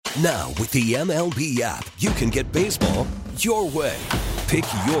Now, with the MLB app, you can get baseball your way. Pick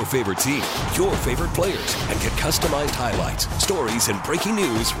your favorite team, your favorite players, and get customized highlights, stories, and breaking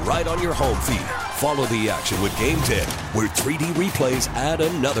news right on your home feed. Follow the action with Game Day, where 3D replays add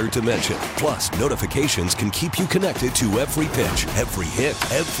another dimension. Plus, notifications can keep you connected to every pitch, every hit,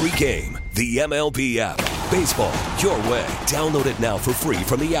 every game. The MLB app. Baseball your way. Download it now for free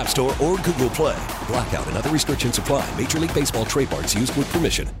from the App Store or Google Play. Blackout and other restrictions apply. Major League Baseball trademarks used with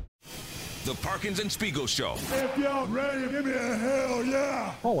permission. The Parkins and Spiegel Show. If y'all ready, give me a hell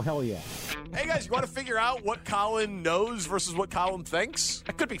yeah. Oh, hell yeah. Hey, guys, you want to figure out what Colin knows versus what Colin thinks?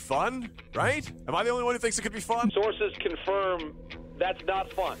 That could be fun, right? Am I the only one who thinks it could be fun? Sources confirm that's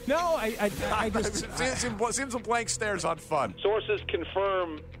not fun. No, I just... Seems a blank stares on fun. Sources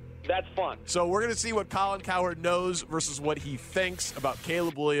confirm that's fun. So we're going to see what Colin Cowherd knows versus what he thinks about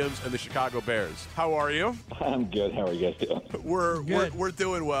Caleb Williams and the Chicago Bears. How are you? I'm good. How are you guys doing? We're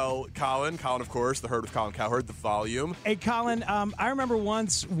doing well, Colin. Colin, of course, the herd of Colin Cowherd, the volume. Hey, Colin, I remember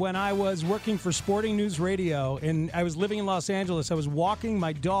once when I was working for Sporting News Radio, and I was living in Los Angeles. I was walking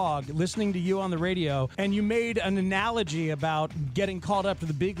my dog, listening to you on the radio, and you made an analogy about getting called up to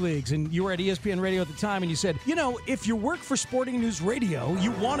the big leagues, and you were at ESPN Radio at the time, and you said, you know, if you work for Sporting News Radio,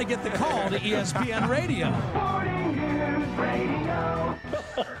 you want to get the call to ESPN Radio.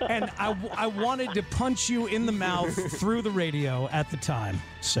 And I wanted to punch you in the mouth through the radio at the time,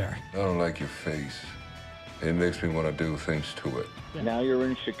 sir. I don't like your face. It makes me want to do things to it. Now you're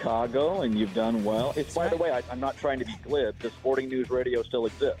in Chicago, and you've done well. By the way, I'm not trying to be glib. The Sporting News Radio still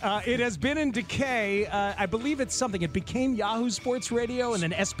exists. It has been in decay. I believe it's something. It became Yahoo Sports Radio and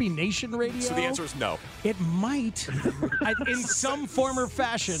then SB Nation Radio. So the answer is no. It might, in some form or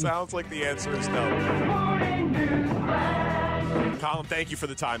fashion. Sounds like the answer is no. Colin, thank you for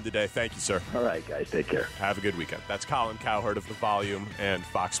the time today. Thank you, sir. All right, guys, take care. Have a good weekend. That's Colin Cowherd of The Volume and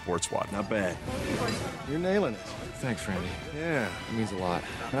Fox Sports 1. Not bad. You're nailing it. Thanks, Randy. Yeah. It means a lot.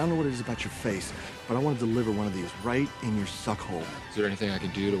 I don't know what it is about your face, but I want to deliver one of these right in your suck hole. Is there anything I can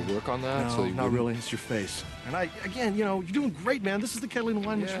do to work on that? No, so you not wouldn't... really. It's your face. And again, you're doing great, man. This is the Kettling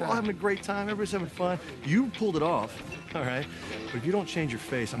Wine. We're all having a great time. Everybody's having fun. You pulled it off, all right? But if you don't change your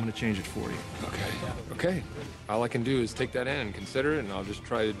face, I'm going to change it for you. Okay. All I can do is take that in and consider it, and I'll just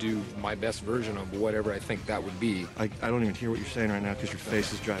try to do my best version of whatever I think that would be. I don't even hear what you're saying right now because your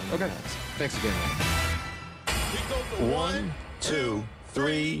face is driving me nuts. Thanks again, man. 1, 2,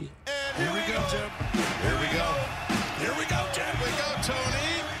 3, and here we go, Jim. Here we go. Here we go, Jim. Here we go,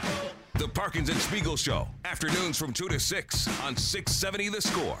 Tony. The Parkins and Spiegel Show. Afternoons from 2 to 6 on 670 The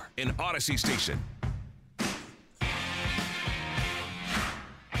Score in Odyssey Station.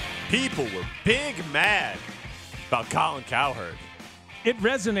 People were big mad about Colin Cowherd. It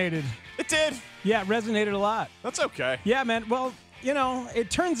resonated. It did. Yeah, it resonated a lot. That's okay. Yeah, man. Well, it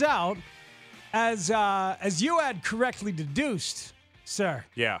turns out, as you had correctly deduced, sir.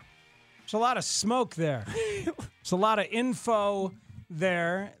 Yeah. There's a lot of smoke there. There's a lot of info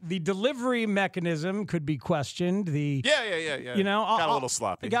there. The delivery mechanism could be questioned. Yeah. Got a little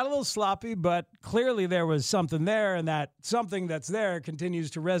sloppy. It got a little sloppy, but clearly there was something there, and that something that's there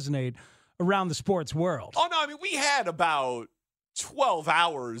continues to resonate around the sports world. Oh, no, I mean, we had about 12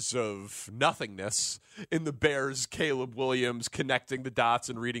 hours of nothingness in the Bears' Caleb Williams connecting the dots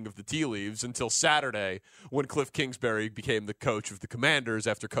and reading of the tea leaves until Saturday when Kliff Kingsbury became the coach of the Commanders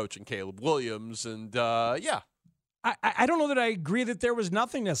after coaching Caleb Williams. And, yeah. I don't know that I agree that there was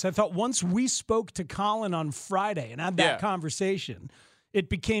nothingness. I thought once we spoke to Colin on Friday and had that conversation, it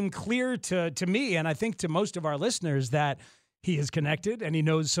became clear to me, and I think to most of our listeners, that he is connected and he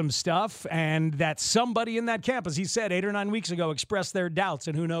knows some stuff, and that somebody in that camp, as he said 8 or 9 weeks ago, expressed their doubts,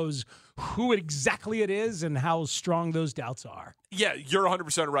 and who knows who exactly it is and how strong those doubts are. Yeah, you're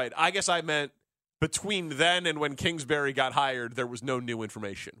 100% right. I guess I meant between then and when Kingsbury got hired, there was no new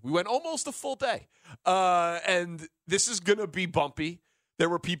information. We went almost a full day. And this is going to be bumpy. There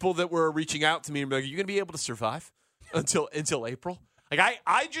were people that were reaching out to me and be like, are you going to be able to survive until April? Like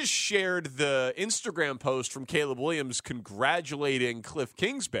I just shared the Instagram post from Caleb Williams congratulating Kliff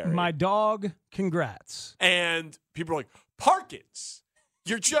Kingsbury. My dog, congrats. And people are like, Parkins,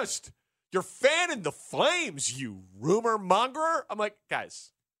 you're fanning the flames, you rumor mongerer. I'm like,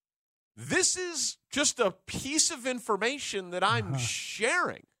 guys, this is just a piece of information that I'm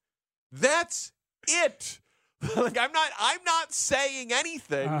sharing. That's it. Like I'm not saying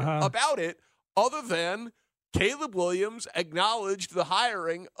anything about it other than Caleb Williams acknowledged the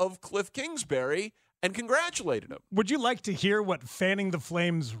hiring of Kliff Kingsbury and congratulated him. Would you like to hear what fanning the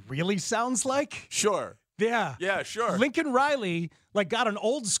flames really sounds like? Sure. Yeah. Yeah, sure. Lincoln Riley got an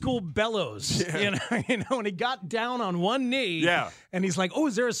old school bellows, when he got down on one knee. Yeah. And he's like, oh,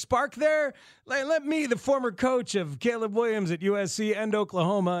 is there a spark there? Let me, the former coach of Caleb Williams at USC and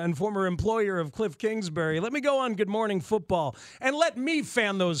Oklahoma and former employer of Kliff Kingsbury, let me go on Good Morning Football and let me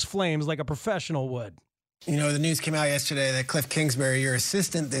fan those flames like a professional would. The news came out yesterday that Kliff Kingsbury, your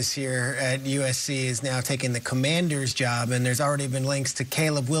assistant this year at USC, is now taking the commander's job, and there's already been links to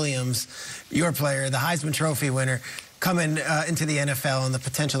Caleb Williams, your player, the Heisman Trophy winner, coming into the NFL and the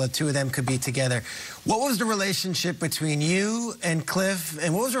potential that two of them could be together. What was the relationship between you and Kliff,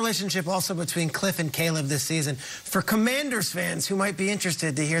 and what was the relationship also between Kliff and Caleb this season for Commanders fans who might be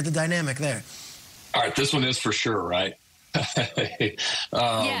interested to hear the dynamic there? All right, this one is for sure, right? Yes, you took the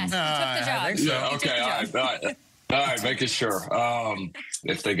job. I think so. Okay, all right, making sure.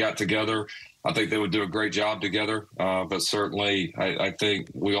 If they got together, I think they would do a great job together. But certainly, I think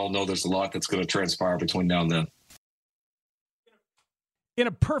we all know there's a lot that's going to transpire between now and then. In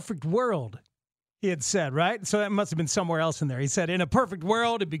a perfect world, he had said, right? So that must have been somewhere else in there. He said, in a perfect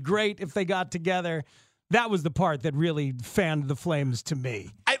world, it'd be great if they got together. That was the part that really fanned the flames to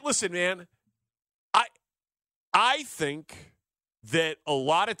me. Listen, man. I think that a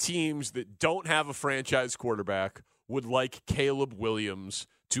lot of teams that don't have a franchise quarterback would like Caleb Williams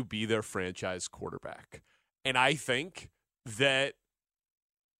to be their franchise quarterback. And I think that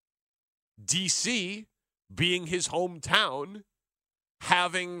DC, being his hometown,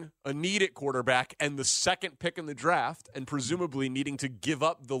 having a need at quarterback and the second pick in the draft and presumably needing to give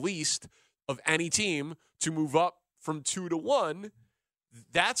up the least of any team to move up from 2 to 1,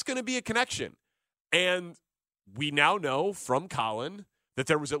 that's going to be a connection. And we now know from Colin that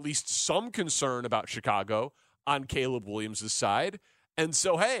there was at least some concern about Chicago on Caleb Williams' side. And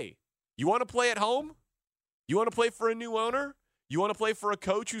so, hey, you want to play at home? You want to play for a new owner? You want to play for a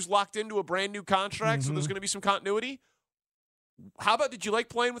coach who's locked into a brand new contract, so there's going to be some continuity? How about, did you like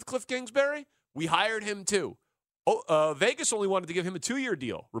playing with Kliff Kingsbury? We hired him too. Vegas only wanted to give him a 2-year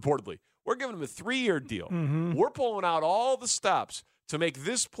deal, reportedly. We're giving him a 3-year deal. We're pulling out all the stops to make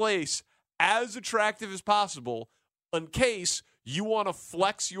this place as attractive as possible in case you want to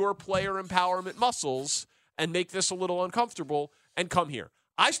flex your player empowerment muscles and make this a little uncomfortable and come here.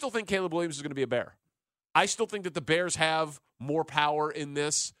 I still think Caleb Williams is going to be a Bear. I still think that the Bears have more power in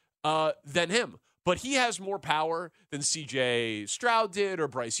this than him. But he has more power than C.J. Stroud did or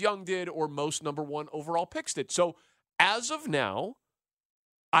Bryce Young did or most number 1 overall picks did. So as of now,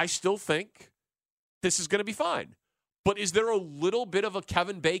 I still think this is going to be fine. But is there a little bit of a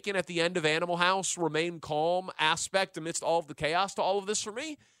Kevin Bacon at the end of Animal House, remain calm aspect amidst all of the chaos to all of this for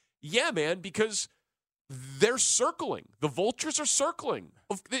me? Yeah, man, because they're circling. The vultures are circling.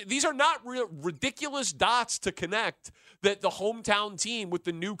 These are not ridiculous dots to connect that the hometown team with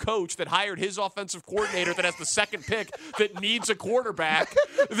the new coach that hired his offensive coordinator that has the second pick that needs a quarterback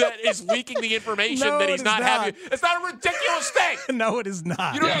that is leaking the information that he's not having. It's not a ridiculous thing. No, it is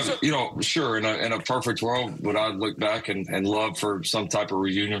not. Sure. In a perfect world, would I look back and love for some type of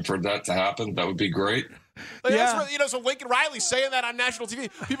reunion for that to happen? That would be great. So Lincoln Riley saying that on national TV.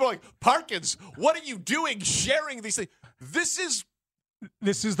 People are like, Parkins, what are you doing sharing these things?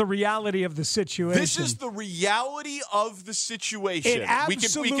 This is the reality of the situation. This is the reality of the situation. It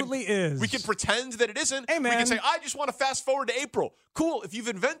absolutely is. We can pretend that it isn't. Hey, man. We can say, I just want to fast forward to April. Cool. If you've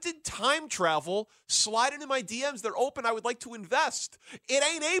invented time travel, slide into my DMs. They're open. I would like to invest. It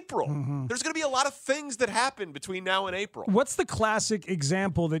ain't April. There's going to be a lot of things that happen between now and April. What's the classic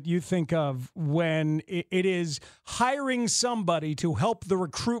example that you think of when it is hiring somebody to help the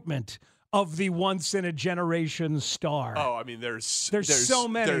recruitment of the once-in-a-generation star? Oh, I mean, there's so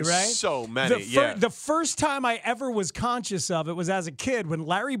many, right? So many, The first time I ever was conscious of it was as a kid when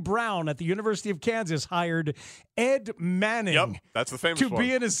Larry Brown at the University of Kansas hired Ed Manning. Yep, that's the famous one. To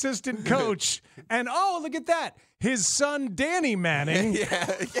be an assistant coach. And, oh, look at that. His son, Danny Manning,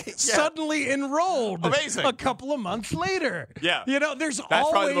 suddenly enrolled a couple of months later. Yeah. That's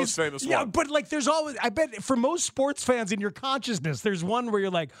probably the most famous one. Yeah, but there's always, I bet for most sports fans in your consciousness, there's one where you're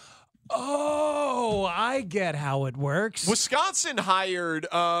like, oh, I get how it works. Wisconsin hired,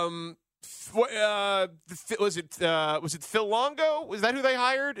 was it Phil Longo? Was that who they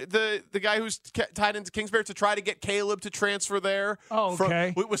hired? The guy who's tied into Kingsbury to try to get Caleb to transfer there. Oh,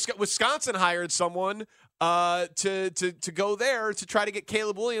 okay. Wisconsin hired someone to go there to try to get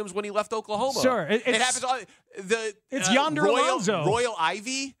Caleb Williams when he left Oklahoma. Sure, it happens. It's Yonder Royal Alonzo. Royal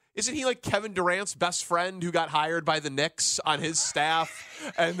Ivy isn't he like Kevin Durant's best friend who got hired by the Knicks on his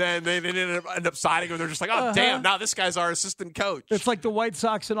staff, and then they ended up signing him? They're just like, oh damn, now this guy's our assistant coach. It's like the White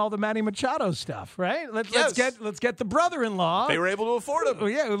Sox and all the Manny Machado stuff, right? Let's get the brother-in-law. They were able to afford him.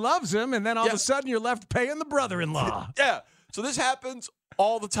 Who loves him, and then all of a sudden you're left paying the brother-in-law. Yeah. So this happens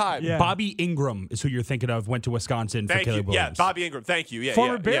all the time. Yeah. Bobby Ingram is who you're thinking of. Went to Wisconsin for Caleb Williams. Yeah, Bobby Ingram. Thank you. Yeah,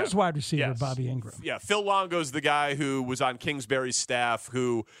 Former Bears wide receiver Bobby Ingram. Yeah, Phil Longo's the guy who was on Kingsbury's staff,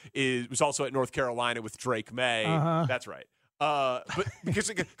 who was also at North Carolina with Drake May. That's right. But because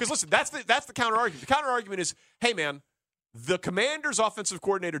listen, that's the counter argument. The counter argument is, hey man, the Commanders' offensive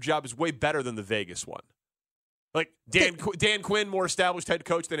coordinator job is way better than the Vegas one. Like Dan Quinn, more established head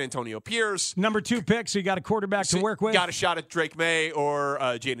coach than Antonio Pierce. Number 2 pick, so you got a quarterback to work with. Got a shot at Drake May or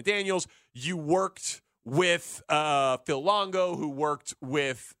Jaden Daniels. You worked with Phil Longo, who worked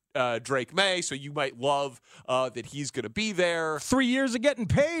with Drake May, so you might love that he's going to be there. 3 years of getting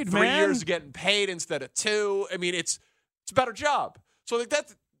paid, 3 years of getting paid instead of 2. I mean, it's a better job. So like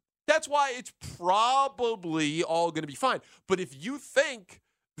that's why it's probably all going to be fine. But if you think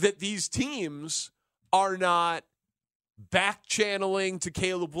that these teams are not back channeling to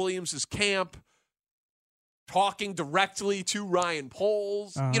Caleb Williams' camp, talking directly to Ryan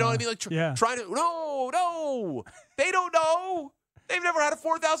Poles. You know what I mean? Like trying to, no, they don't know. They've never had a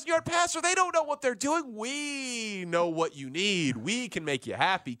 4,000-yard passer. They don't know what they're doing. We know what you need. We can make you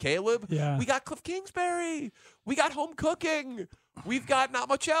happy, Caleb. Yeah. We got Kliff Kingsbury. We got home cooking. We've got not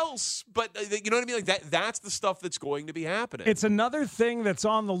much else. But you know what I mean? Like that's the stuff that's going to be happening. It's another thing that's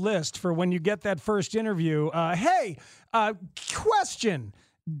on the list for when you get that first interview. Question.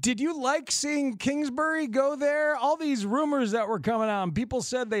 Did you like seeing Kingsbury go there? All these rumors that were coming out, and people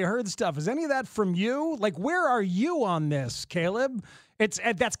said they heard stuff. Is any of that from you? Like, where are you on this, Caleb?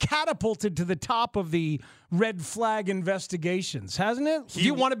 That's catapulted to the top of the red flag investigations, hasn't it? Do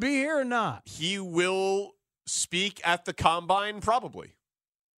you want to be here or not? He will speak at the Combine, probably.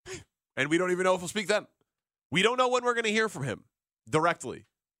 And we don't even know if he'll speak then. We don't know when we're going to hear from him directly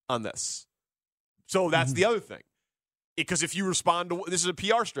on this. So that's the other thing. Because if you respond to this is a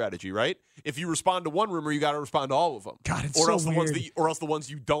PR strategy, right? If you respond to one rumor, you got to respond to all of them. God, it's so weird. Or else the ones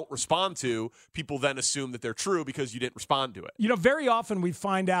you don't respond to, people then assume that they're true because you didn't respond to it. You know, very often we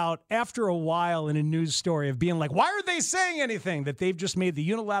find out after a while in a news story of being like, why are they saying anything? That they've just made the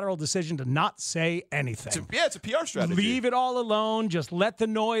unilateral decision to not say anything. It's a PR strategy. Leave it all alone. Just let the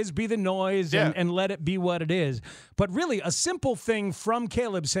noise be the noise and let it be what it is. But really, a simple thing from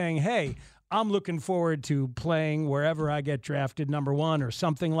Caleb saying, hey, I'm looking forward to playing wherever I get drafted number 1 or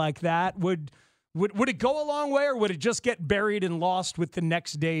something like that. Would it go a long way, or would it just get buried and lost with the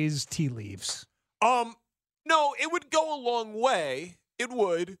next day's tea leaves? No, it would go a long way. It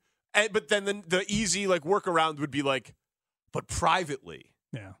would. But then the easy workaround would be but privately.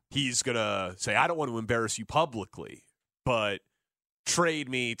 Yeah. He's going to say, I don't want to embarrass you publicly, but trade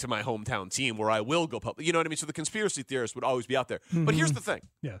me to my hometown team where I will go public. You know what I mean? So the conspiracy theorist would always be out there. Mm-hmm. But here's the thing.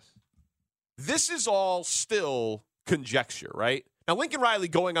 Yes. This is all still conjecture, right? Now, Lincoln Riley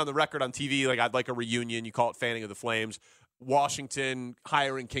going on the record on TV, I'd like a reunion. You call it fanning of the flames. Washington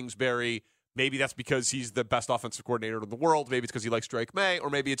hiring Kingsbury. Maybe that's because he's the best offensive coordinator in the world. Maybe it's because he likes Drake May. Or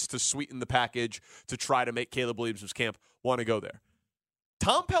maybe it's to sweeten the package to try to make Caleb Williams' camp want to go there.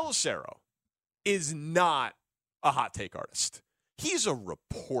 Tom Pelissero is not a hot take artist. He's a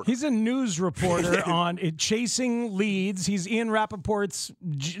reporter. He's a news reporter on Chasing Leads. He's Ian Rappaport's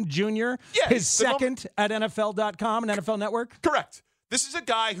junior. Yeah, his second at NFL.com and NFL Network. Correct. This is a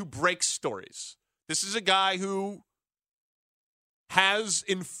guy who breaks stories. This is a guy who has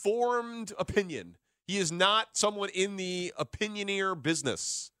informed opinion. He is not someone in the opinioneer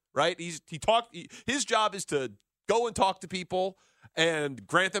business, right? His job is to go and talk to people and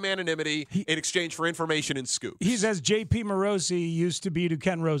grant them anonymity in exchange for information and scoops. He's as J.P. Morosi used to be to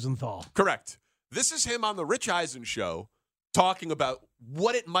Ken Rosenthal. Correct. This is him on the Rich Eisen show talking about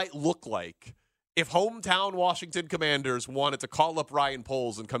what it might look like if hometown Washington Commanders wanted to call up Ryan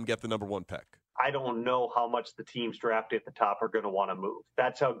Poles and come get the number 1 pick. I don't know how much the teams drafted at the top are going to want to move.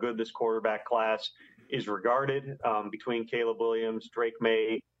 That's how good this quarterback class is regarded between Caleb Williams, Drake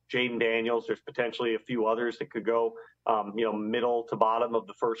May, Jaden Daniels. There's potentially a few others that could go, middle to bottom of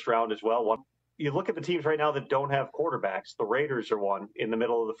the first round as well. You look at the teams right now that don't have quarterbacks. The Raiders are one in the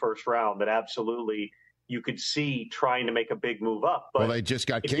middle of the first round that absolutely you could see trying to make a big move up. But well, they just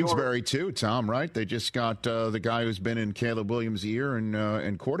got Kingsbury too, Tom, right? They just got the guy who's been in Caleb Williams' ear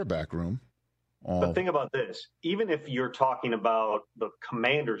in quarterback room. But think about this. Even if you're talking about the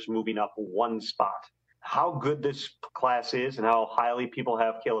Commanders moving up 1 spot, how good this class is and how highly people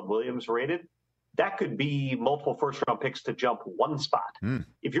have Caleb Williams rated, that could be multiple first-round picks to jump one spot.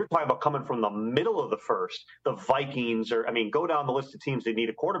 If you're talking about coming from the middle of the first, the Vikings, go down the list of teams that need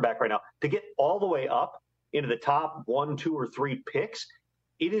a quarterback right now, to get all the way up into the top 1, 2, or 3 picks,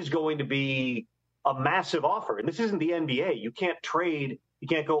 it is going to be a massive offer. And this isn't the NBA. You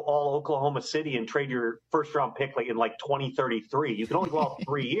can't go all Oklahoma City and trade your first-round pick in 2033. You can only go out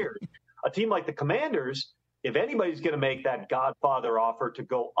 3 years. A team like the Commanders, if anybody's going to make that Godfather offer to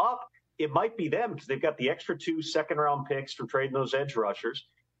go up, it might be them, because they've got the extra 2 second-round picks from trading those edge rushers.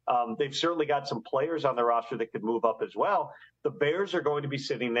 They've certainly got some players on their roster that could move up as well. The Bears are going to be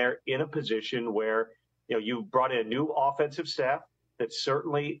sitting there in a position where, you brought in a new offensive staff that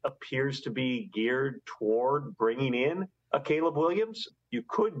certainly appears to be geared toward bringing in a Caleb Williams. You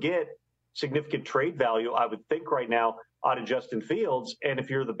could get significant trade value, I would think, right now out of Justin Fields. And if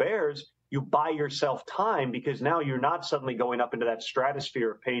you're the Bears, you buy yourself time, because now you're not suddenly going up into that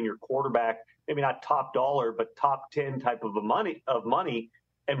stratosphere of paying your quarterback, maybe not top dollar, but top 10 type of money,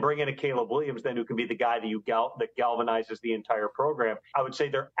 and bring in a Caleb Williams then, who can be the guy that galvanizes the entire program. I would say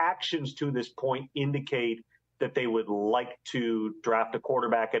their actions to this point indicate that they would like to draft a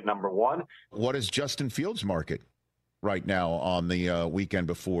quarterback at number 1. What is Justin Fields' market right now on the weekend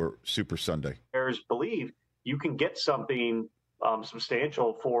before Super Sunday? Bears believe you can get something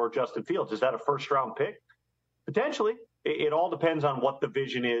substantial for Justin Fields. Is that a first-round pick? Potentially. It all depends on what the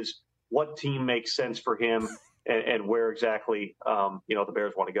vision is, what team makes sense for him, and where exactly the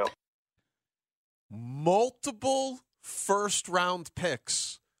Bears want to go. Multiple first-round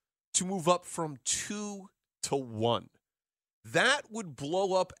picks to move up from 2 to 1. That would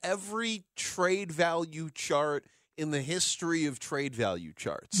blow up every trade value chart in the history of trade value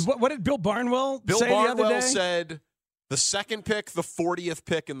charts. What did Bill Barnwell say the other day? Bill Barnwell said the second pick, the 40th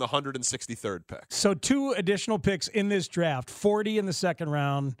pick, and the 163rd pick. So 2 additional picks in this draft, 40 in the second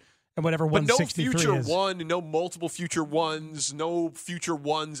round, and whatever 163 is. But no future is. one, no multiple future ones, no future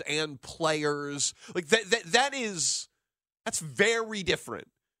ones and players. That's very different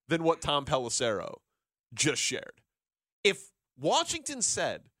than what Tom Pelissero just shared. If Washington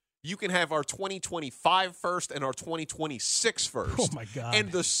said, you can have our 2025 first and our 2026 first, oh my God,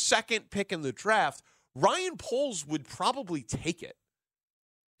 and the second pick in the draft, Ryan Poles would probably take it.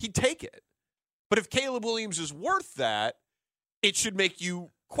 He'd take it. But if Caleb Williams is worth that, it should make you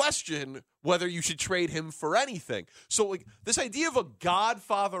question whether you should trade him for anything. So this idea of a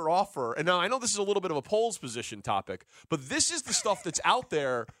Godfather offer, and now I know this is a little bit of a Poles position topic, but this is the stuff that's out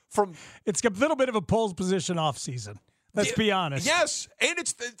there from... It's a little bit of a Poles position offseason. Let's be honest. Yes, and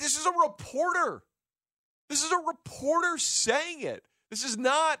this is a reporter. This is a reporter saying it. This is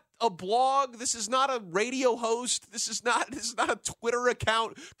not a blog. This is not a radio host. This is not a Twitter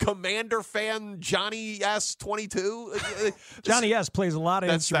account. Commander fan Johnny S 22. Johnny S plays a lot of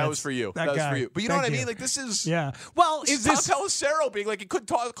instruments. That was for you. That was guy. for you. But you know what I mean? This is Well, is this Tom Pelissero being it could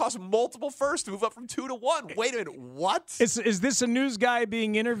cost multiple firsts to move up from 2 to 1? Wait a minute, what? Is this a news guy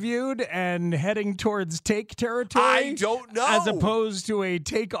being interviewed and heading towards take territory? I don't know. As opposed to a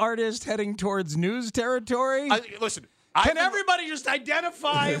take artist heading towards news territory? Listen. Can everybody just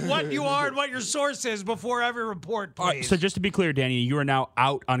identify what you are and what your source is before every report, please? Right, so just to be clear, Danny, you are now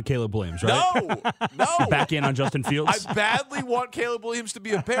out on Caleb Williams, right? No. Back in on Justin Fields? I badly want Caleb Williams to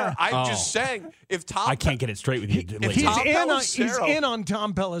be a Bear. I'm just saying, if Tom... I can't get it straight with you. He's in on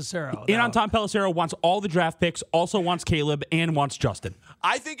Tom Pelissero. In on Tom Pelissero, wants all the draft picks, also wants Caleb, and wants Justin.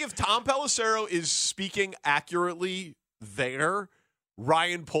 I think if Tom Pelissero is speaking accurately there...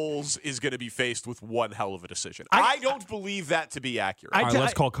 Ryan Poles is going to be faced with one hell of a decision. I don't believe that to be accurate. All right,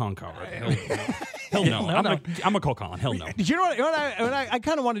 let's call Colin Cowherd. Hell no. I'm going to call Colin. Hell no. You know what I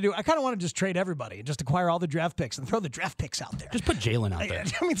kind of want to do? I kind of want to just trade everybody and just acquire all the draft picks and throw the draft picks out there. Just put Jalen out there.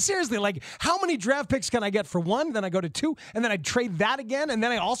 I mean, seriously, how many draft picks can I get for 1? Then I go to 2, and then I trade that again, and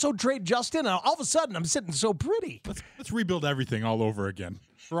then I also trade Justin, and all of a sudden I'm sitting so pretty. Let's rebuild everything all over again.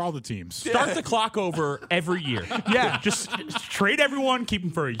 For all the teams. Start the clock over every year. Yeah. Just trade everyone, keep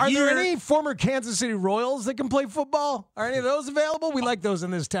them for a year. Are there any former Kansas City Royals that can play football? Are any of those available? We like those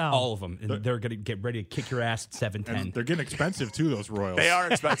in this town. All of them. And they're going to get ready to kick your ass at 7-10. They're getting expensive, too, those Royals. They are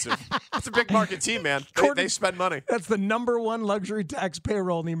expensive. It's a big market team, man. They spend money. That's the number 1 luxury tax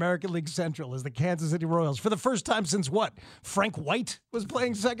payroll in the American League Central is the Kansas City Royals. For the first time since what? Frank White was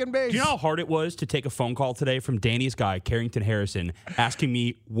playing second base? Do you know how hard it was to take a phone call today from Danny's guy, Carrington Harrison, asking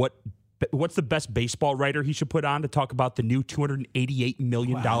me what what's the best baseball writer he should put on to talk about the new $288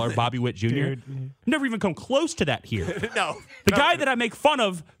 million Bobby Witt Jr.? Dude. Never even come close to that here. No. The guy that I make fun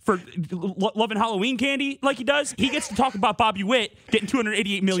of for loving Halloween candy like he does, he gets to talk about Bobby Witt getting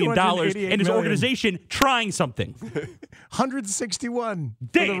 $288 million and his organization trying something. 161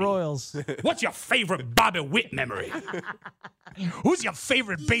 for the Royals. What's your favorite Bobby Witt memory? Who's your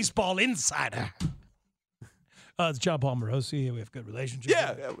favorite baseball insider? It's John Paul Morosi. We have a good relationship.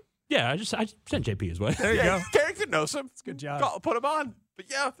 Yeah, I just sent JP his way. There you go. Carrington knows him. It's a good job. Put him on. But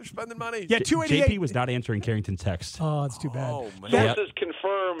yeah, they're spending money. Yeah, 288. JP was not answering Carrington's text. Oh, it's too bad. Oh, man. Sources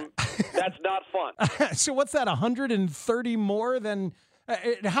confirm that's not fun. So what's that, 130 more than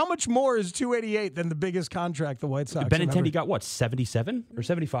how much more is 288 than the biggest contract the White Sox Benintendi got what, 77 or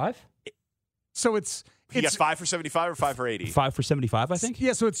 75? So it's he got 5 for 75 or 5 for 80? 5 for 75, I think.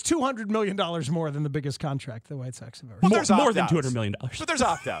 Yeah, so it's $200 million more than the biggest contract the White Sox have ever. Well, more than $200 million. But there's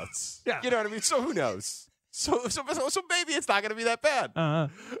opt-outs. Yeah. You know what I mean? So who knows? So maybe it's not going to be that bad. I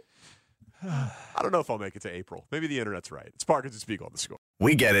don't know if I'll make it to April. Maybe the internet's right. It's Parkins and Spiegel on The Score.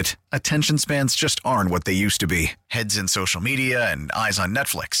 We get it. Attention spans just aren't what they used to be. Heads in social media and eyes on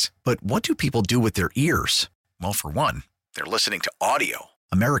Netflix. But what do people do with their ears? Well, for one, they're listening to audio.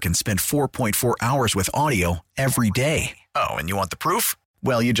 Americans spend 4.4 hours with audio every day. Oh, and you want the proof?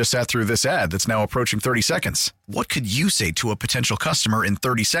 Well, you just sat through this ad that's now approaching 30 seconds. What could you say to a potential customer in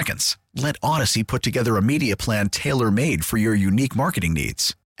 30 seconds? Let Odyssey put together a media plan tailor-made for your unique marketing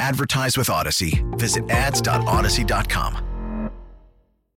needs. Advertise with Odyssey. Visit ads.odyssey.com.